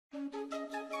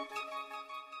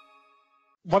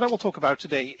what I will talk about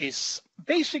today is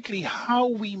basically how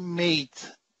we made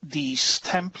these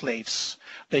templates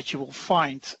that you will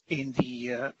find in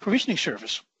the provisioning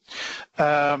service.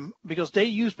 Because they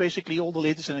use basically all the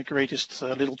latest and the greatest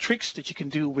little tricks that you can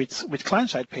do with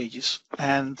client-side pages.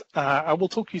 And I will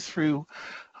talk you through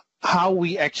how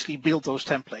we actually build those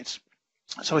templates.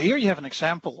 So here you have an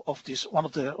example of this one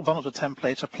of the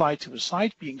templates applied to a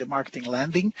site, being the marketing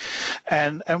landing.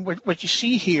 And what you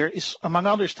see here is, among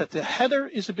others, that the header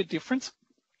is a bit different.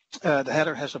 The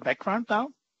header has a background now.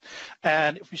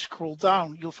 And if we scroll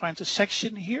down, you'll find a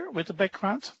section here with a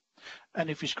background. And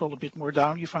if you scroll a bit more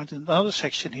down, you find another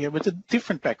section here with a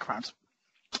different background.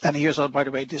 And here's, by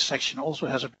the way, this section also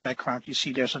has a background. You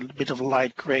see there's a bit of a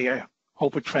light gray. I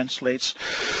hope it translates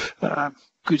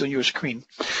good on your screen.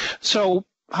 So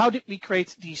how did we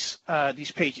create these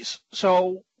pages?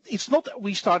 So it's not that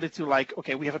we started to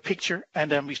okay, we have a picture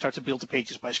and then we start to build the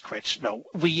pages by scratch. No,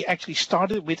 we actually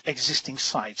started with existing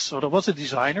sites. So there was a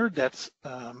designer that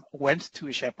went to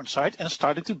a SharePoint site and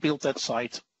started to build that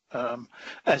site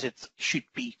as it should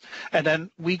be. And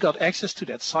then we got access to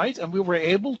that site and we were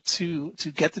able to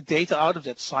get the data out of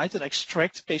that site and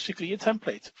extract basically a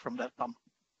template from that one.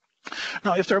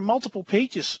 Now, if there are multiple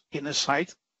pages in a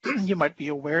site, you might be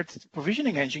aware that the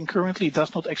provisioning engine currently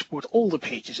does not export all the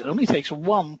pages. It only takes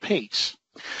one page.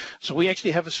 So we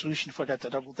actually have a solution for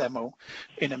that I will demo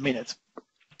in a minute.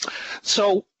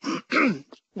 So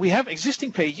we have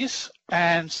existing pages,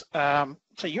 and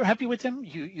so you're happy with them.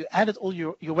 You added all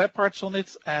your web parts on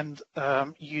it, and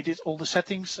you did all the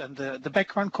settings and the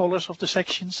background colors of the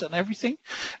sections and everything.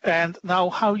 And now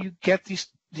how you get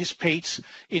this page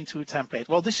into a template.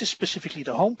 Well, this is specifically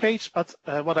the home page, but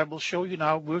what I will show you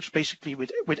now works basically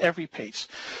with every page.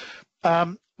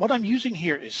 What I'm using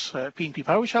here is Pnp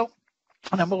PowerShell.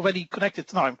 And I'm already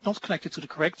connected. No, I'm not connected to the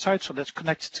correct site, so let's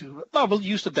connect to. No, we'll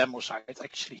use the demo site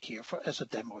actually here as a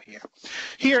demo here.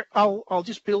 Here, I'll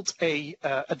just build a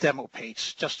demo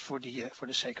page just for the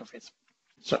sake of it.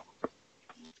 So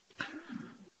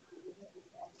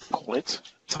call it,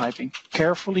 typing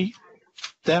carefully,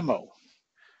 demo.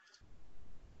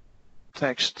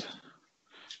 Text,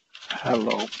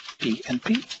 hello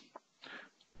PnP,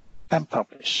 and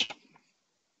publish.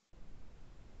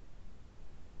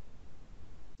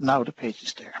 Now the page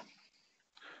is there.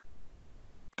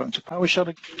 Going to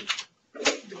PowerShell,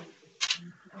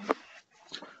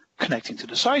 connecting to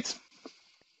the site.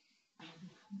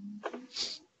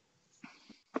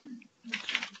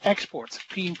 Export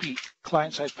PnP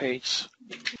client-side page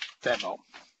demo.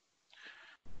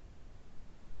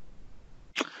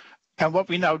 And what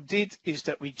we now did is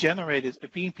that we generated a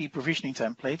PnP provisioning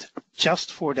template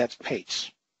just for that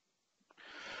page.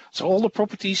 So all the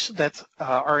properties that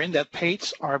are in that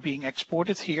page are being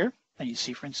exported here. And you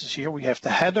see, for instance, here we have the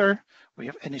header, we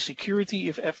have any security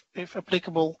if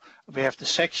applicable, we have the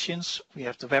sections, we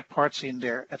have the web parts in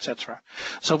there, etc.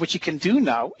 So what you can do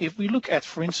now, if we look at,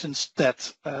 for instance,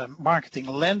 that marketing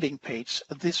landing page,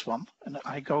 this one, and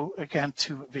I go again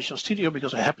to Visual Studio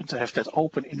because I happen to have that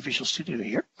open in Visual Studio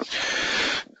here.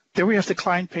 There we have the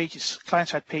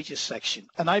client-side pages section,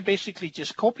 and I basically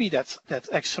just copy that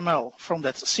XML from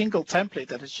that single template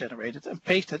that is generated and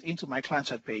paste that into my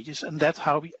client-side pages, and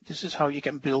this is how you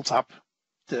can build up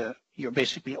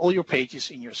basically all your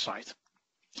pages in your site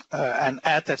and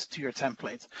add that to your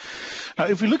template. Now,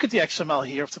 if we look at the XML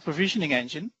here of the provisioning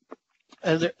engine,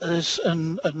 there's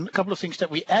a couple of things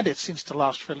that we added since the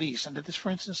last release, and that is, for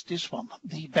instance, this one,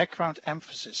 the background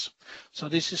emphasis. So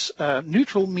this is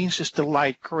neutral means it's the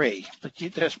light gray, but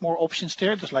there's more options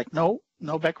there. There's like no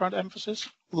background emphasis,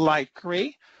 light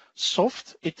gray,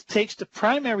 soft. It takes the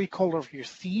primary color of your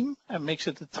theme and makes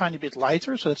it a tiny bit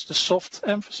lighter. So that's the soft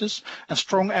emphasis, and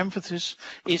strong emphasis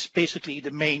is basically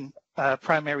the main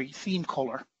primary theme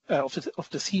color of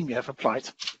the theme you have applied.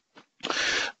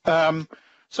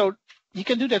 So you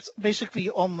can do that basically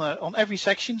on every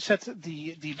section. Set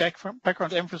the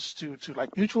background emphasis to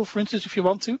like neutral, for instance, if you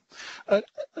want to. A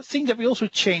thing that we also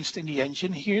changed in the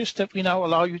engine here is that we now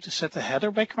allow you to set the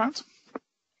header background.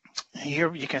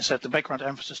 Here you can set the background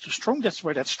emphasis to strong. That's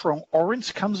where that strong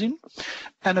orange comes in.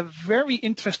 And a very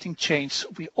interesting change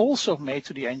we also made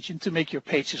to the engine to make your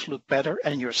pages look better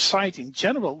and your site in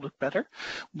general look better.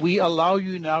 We allow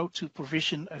you now to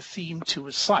provision a theme to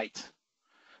a site.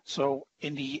 So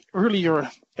in the earlier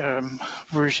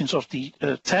versions of the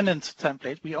tenant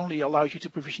template, we only allow you to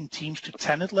provision themes to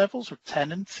tenant levels or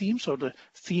tenant themes. So the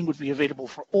theme would be available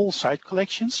for all site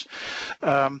collections.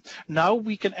 Now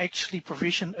we can actually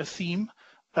provision a theme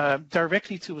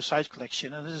directly to a site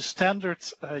collection. And it's a standard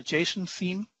JSON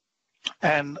theme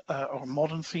and or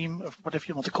modern theme, or whatever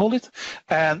you want to call it,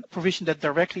 and provision that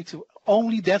directly to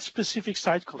only that specific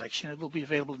site collection. It will be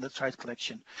available in the site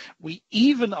collection. We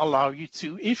even allow you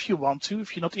to, if you want to,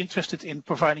 if you're not interested in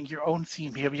providing your own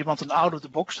theme here, but you want an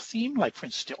out-of-the-box theme, like for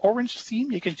instance the orange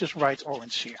theme, you can just write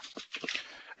orange here,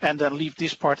 and then leave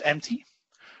this part empty.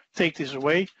 Take this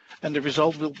away, and the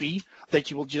result will be that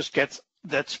you will just get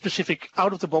that specific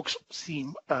out-of-the-box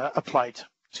theme applied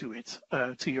to it,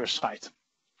 to your site.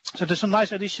 So there's a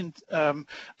nice addition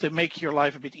to make your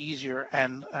life a bit easier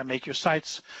and make your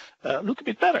sites look a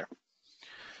bit better.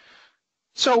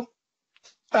 So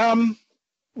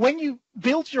when you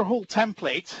build your whole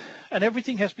template and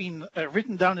everything has been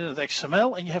written down in the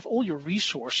XML and you have all your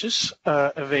resources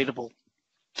available,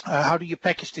 how do you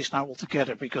package this now all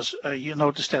together? Because you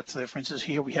notice that, for instance,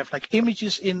 here we have like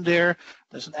images in there.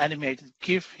 There's an animated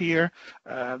GIF here.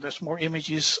 There's more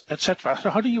images, etc. So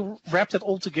how do you wrap that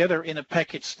all together in a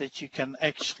package that you can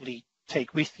actually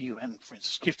take with you and, for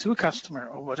instance, give to a customer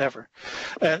or whatever?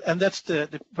 And that's where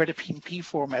the PnP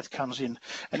format comes in.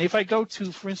 And if I go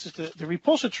to, for instance, the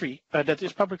repository that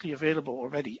is publicly available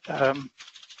already,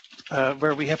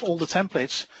 where we have all the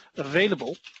templates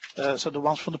available, so the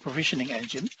ones from the provisioning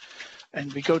engine,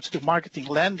 and we go to the marketing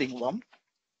landing one,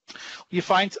 you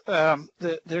find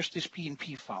there's this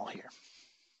PnP file here.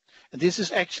 And this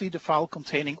is actually the file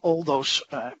containing all those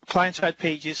client-side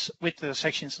pages with the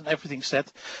sections and everything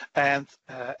set, and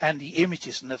the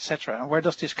images and etc. And where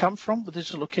does this come from? But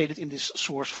this is located in this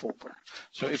source folder.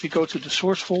 So if you go to the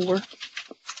source folder,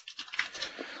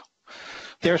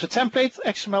 there's a template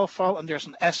XML file and there's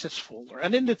an assets folder.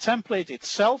 And in the template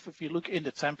itself, if you look in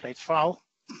the template file,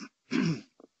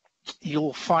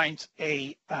 you'll find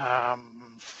a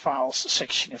files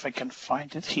section. If I can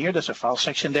find it here, there's a file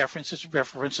section there, for instance,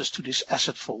 references to this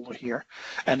asset folder here.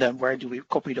 And then where do we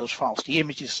copy those files, the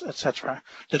images, etc.,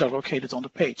 that are located on the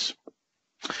page.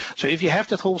 So if you have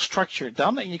that whole structure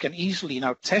done, and you can easily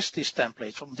now test this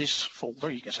template from this folder,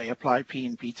 you can say apply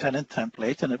PnP tenant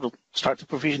template, and it will start to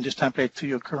provision this template to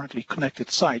your currently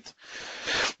connected site.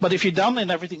 But if you're done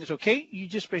and everything is okay, you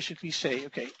just basically say,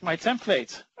 okay, my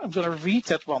template, I'm going to read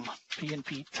that one,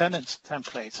 PnP tenant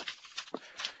template,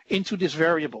 into this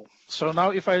variable. So now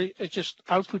if I just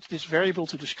output this variable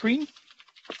to the screen,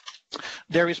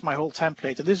 there is my whole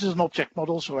template. And this is an object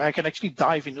model, so I can actually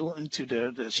dive into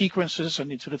the sequences and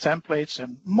into the templates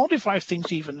and modify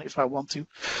things even if I want to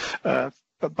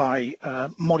by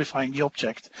modifying the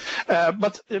object.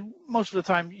 But most of the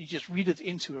time you just read it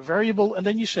into a variable and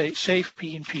then you say save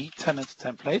PnP tenant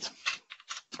template.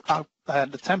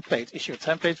 The template is your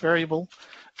template variable,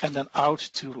 and then out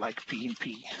to like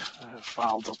PnP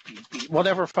file.pnp,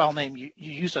 whatever file name you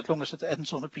use, as long as it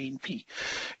ends on a PnP.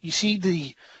 You see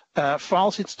the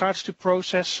files it starts to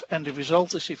process, and the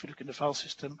result is, if you look in the file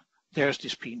system, there's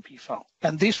this PnP file.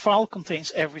 And this file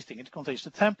contains everything. It contains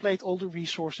the template, all the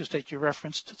resources that you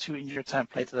referenced to in your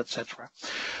template, etc.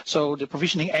 So the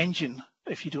provisioning engine,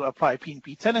 if you do apply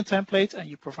PnP tenant template and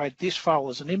you provide this file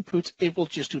as an input, it will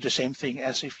just do the same thing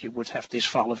as if you would have this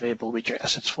file available with your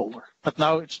assets folder. But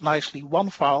now it's nicely one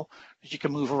file that you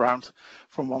can move around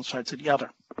from one side to the other.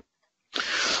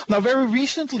 Now, very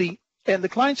recently, in the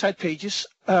client-side pages,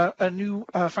 a new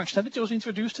functionality was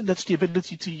introduced, and that's the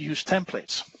ability to use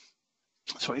templates.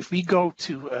 So if we go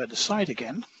to the site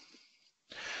again,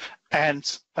 and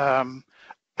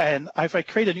if I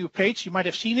create a new page, you might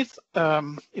have seen it.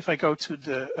 If I go to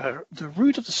the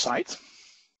root of the site,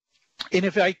 and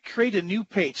if I create a new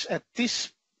page at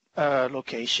this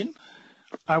location,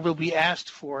 I will be asked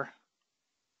for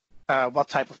what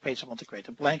type of page I want to create,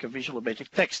 a blank, a visual, or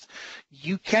basic text.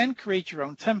 You can create your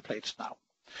own templates now.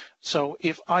 So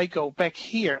if I go back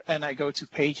here and I go to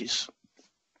pages,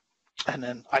 and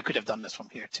then I could have done this from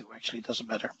here too, actually, it doesn't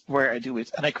matter where I do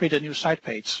it, and I create a new site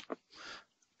page.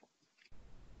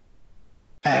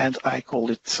 And I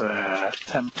call it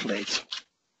template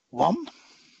 1.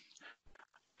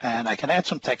 And I can add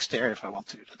some text there if I want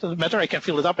to. It doesn't matter, I can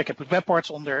fill it up, I can put web parts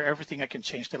on there, everything. I can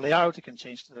change the layout, I can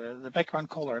change the background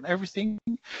color and everything.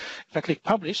 If I click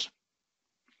publish,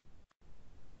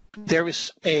 there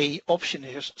is a option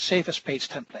here, save as page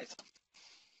template.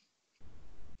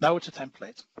 Now it's a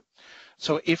template.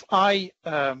 So if I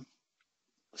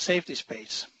save this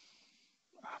page,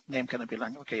 name cannot be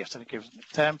long, okay, you have to give it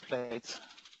template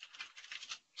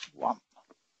 1.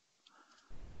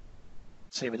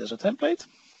 Save it as a template.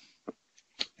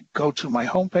 Go to my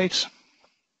home page,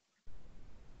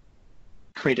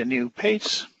 create a new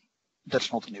page.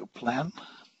 That's not a new plan.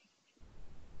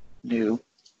 New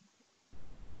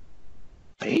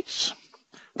page.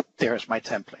 There's my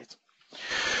template.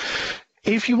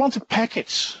 If you want to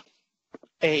package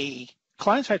a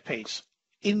client-side page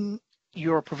in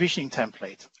your provisioning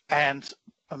template and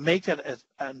make that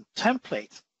a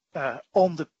template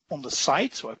on the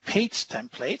site, so a page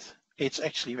template, it's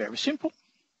actually very simple.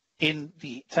 In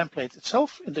the template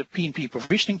itself, in the PnP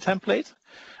provisioning template,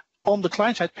 on the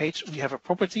client-side page, we have a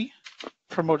property,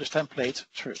 promote this template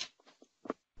true.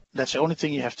 That's the only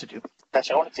thing you have to do. That's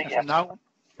the only thing you have to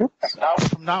do.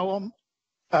 From now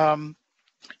on,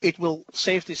 it will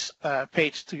save this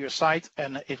page to your site,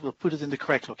 and it will put it in the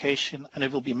correct location, and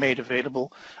it will be made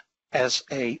available as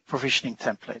a provisioning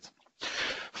template.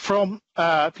 From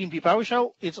Pnp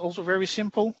PowerShell, it's also very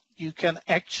simple. You can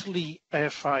actually,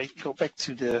 if I go back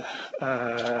to the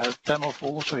demo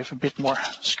folder, so we have a bit more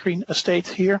screen estate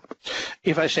here.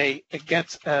 If I say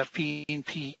get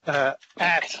PnP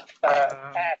add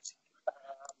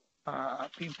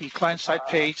PnP client-side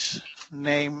page,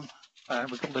 name,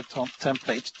 we call it on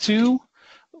template 2,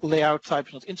 layout type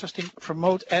is not interesting,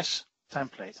 promote as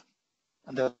template.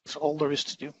 And that's all there is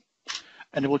to do.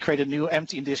 And it will create a new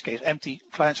empty, in this case, empty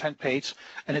client-side page,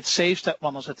 and it saves that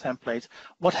one as a template.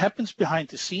 What happens behind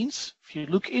the scenes, if you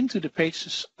look into the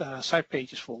pages, site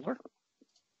pages folder,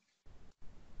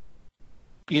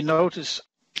 you notice,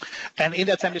 and in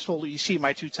that templates folder, you see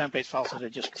my 2 template files that I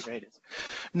just created.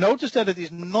 Notice that it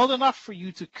is not enough for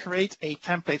you to create a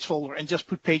templates folder and just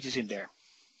put pages in there.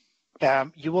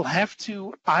 You will have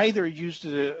to either use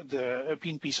the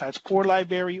PnP Sites core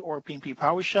library or PnP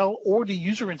PowerShell or the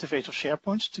user interface of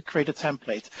SharePoint to create a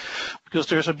template, because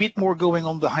there's a bit more going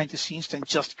on behind the scenes than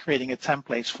just creating a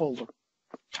templates folder.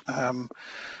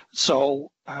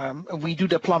 We do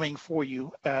the plumbing for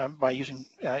you by using,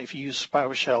 if you use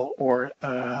PowerShell or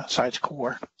Sites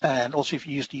core, and also if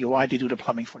you use the UI, they do the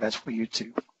plumbing for that for you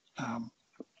too.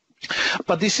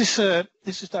 But this is the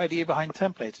idea behind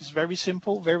templates. It's very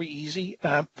simple, very easy.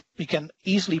 You can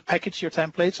easily package your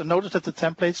templates, and notice that the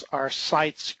templates are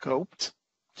site scoped,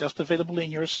 just available in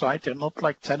your site. They're not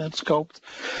like tenant scoped.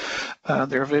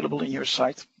 They're available in your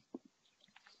site.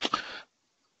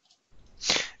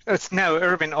 Now,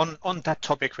 Erwin, on that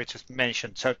topic which is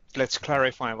mentioned, so let's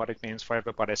clarify what it means for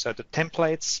everybody. So the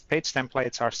templates, page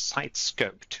templates are site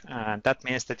scoped, and that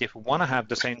means that if you want to have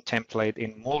the same template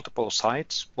in multiple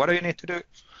sites, what do you need to do?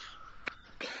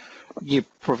 You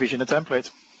provision a template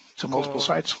to multiple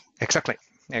sites. Exactly.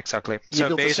 You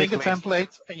build a single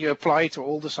template and you apply it to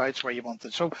all the sites where you want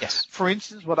it. So, yes. For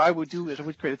instance, what I would do is I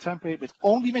would create a template with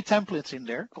only my templates in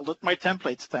there, call it my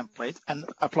template, and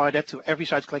apply that to every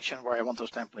site collection where I want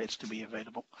those templates to be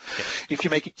available. Yes. If you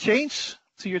make a change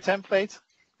to your template,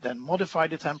 then modify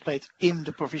the template in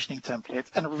the provisioning template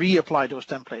and reapply those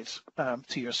templates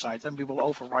to your site, and we will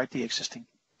overwrite the existing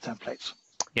templates.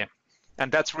 Yeah. And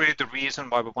that's really the reason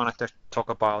why we wanted to talk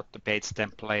about the page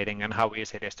templating and how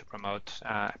easy it is to promote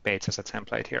a page as a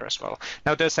template here as well.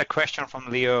 Now, there's a question from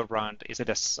Leo around, is it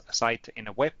a site in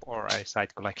a web or a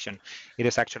site collection? It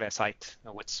is actually a site,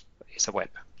 which is a web,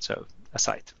 so a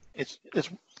site. It's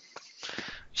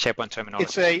SharePoint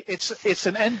terminology. It's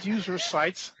an end user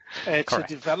site. It's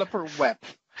Correct. A developer web.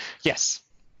 Yes.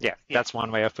 Yeah, that's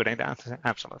one way of putting that.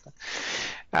 Absolutely.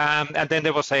 And then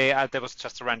there was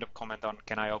just a random comment on,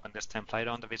 can I open this template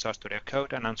on the Visual Studio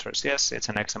Code? And answer is yes, it's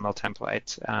an XML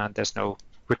template. There's no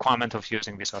requirement of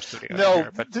using Visual Studio. No,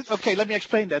 here, but... Okay, let me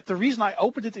explain that. The reason I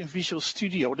opened it in Visual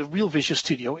Studio, the real Visual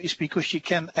Studio, is because you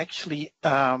can actually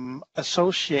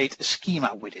associate a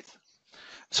schema with it.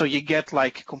 So you get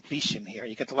like completion here.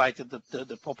 You get like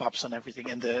the pop-ups and everything,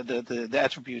 and the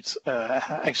attribute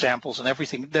examples and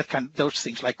everything. Those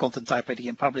things like content type ID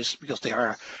and publish, because they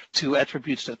are 2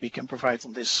 attributes that we can provide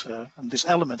on this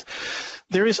element.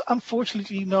 There is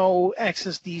unfortunately no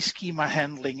XSD schema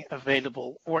handling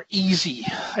available, or easy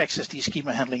XSD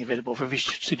schema handling available for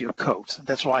Visual Studio Code.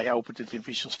 That's why I opened it in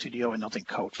Visual Studio and not in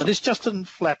Code. But it's just a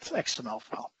flat XML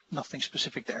file. Nothing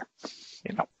specific there.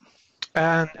 Yeah. No.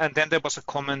 And then there was a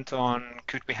comment on,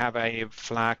 could we have a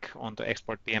flag on the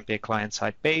export PnP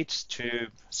client-side page to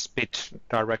spit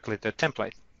directly the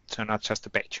template, so not just the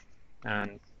page?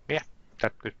 And yeah,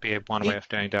 that could be one way of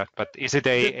doing that. But is it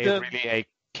really a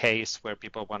case where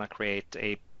people want to create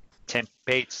a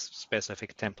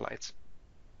page-specific templates?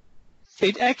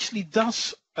 It actually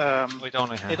does. It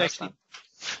only has that.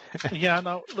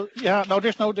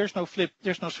 There's no flip,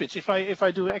 there's no switch. If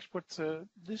I do export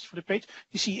this for the page,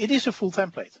 you see it is a full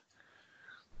template.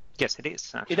 Yes, it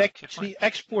is. It actually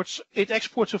exports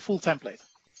a full template.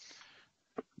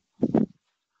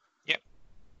 Yeah.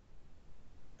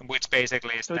 Which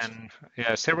basically is then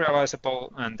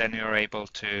serializable, and then you're able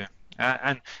to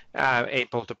and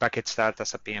able to package that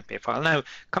as a PnP file. Now,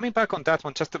 coming back on that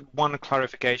one, just one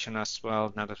clarification as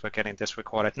well, now that we're getting this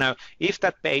recorded. Now, if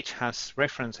that page has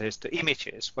references to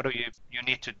images, what do you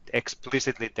need to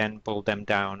explicitly then pull them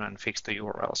down and fix the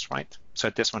URLs, right? So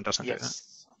this one doesn't do that?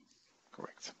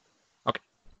 Correct.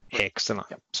 Okay, excellent.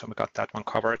 Yep. So we got that one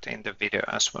covered in the video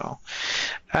as well.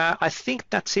 I think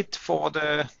that's it for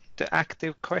the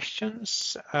active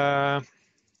questions. There's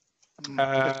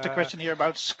the question here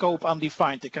about scope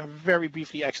undefined. They can very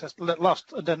briefly access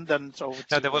last, then it's over.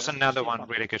 No, there was another one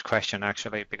really good question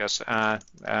actually, because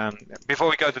before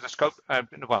we go to the scope,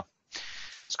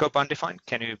 scope undefined.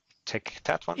 Can you take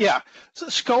that one? Yeah, so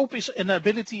scope is an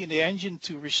ability in the engine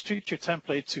to restrict your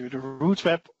template to the root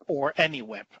web or any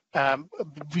web.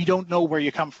 We don't know where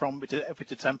you come from with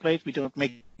the template. We don't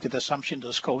make the assumption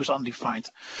the scope is undefined.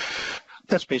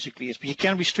 That's basically it. But you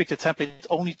can restrict the template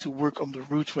only to work on the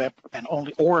root web and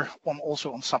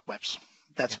also on subwebs.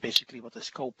 That's basically what the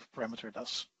scope parameter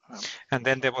does. And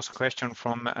then there was a question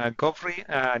from Govri.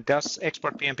 Does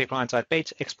export PnP client-side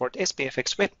page export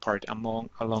SPFX web part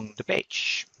along the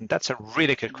page? And that's a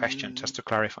really good question, just to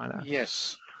clarify that.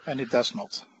 Yes, and it does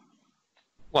not.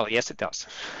 Well, yes, it does.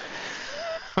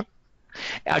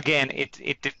 Again,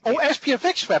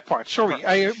 SPFX web part. Sorry,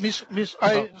 I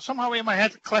somehow in my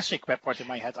head classic web part in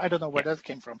my head. I don't know where that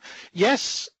came from.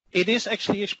 Yes, it is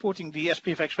actually exporting the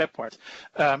SPFX web part.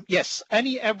 Yes,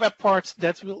 any web part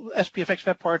SPFX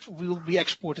web part will be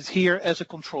exported here as a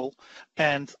control,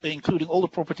 and including all the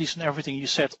properties and everything you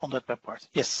set on that web part.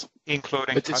 Yes,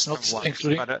 including. But it's not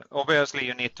including. But obviously,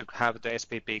 you need to have the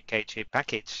SPPKG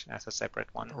package as a separate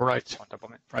one. Right.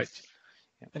 Right.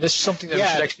 Yeah. And this is something that we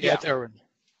should actually add, Erwin.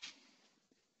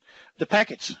 The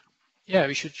package. Yeah,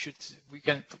 we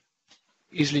can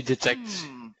easily detect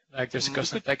like there's a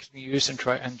custom package being used and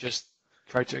try to extract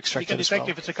it as well. You can detect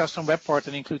if it's a custom web part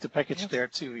and include the package there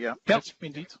too. Yeah. Yep.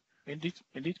 Indeed.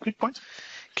 Good point.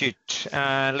 Good.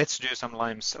 Let's do some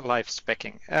live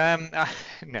specking.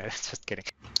 No, just kidding.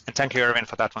 And thank you, Erwin,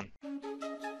 for that one.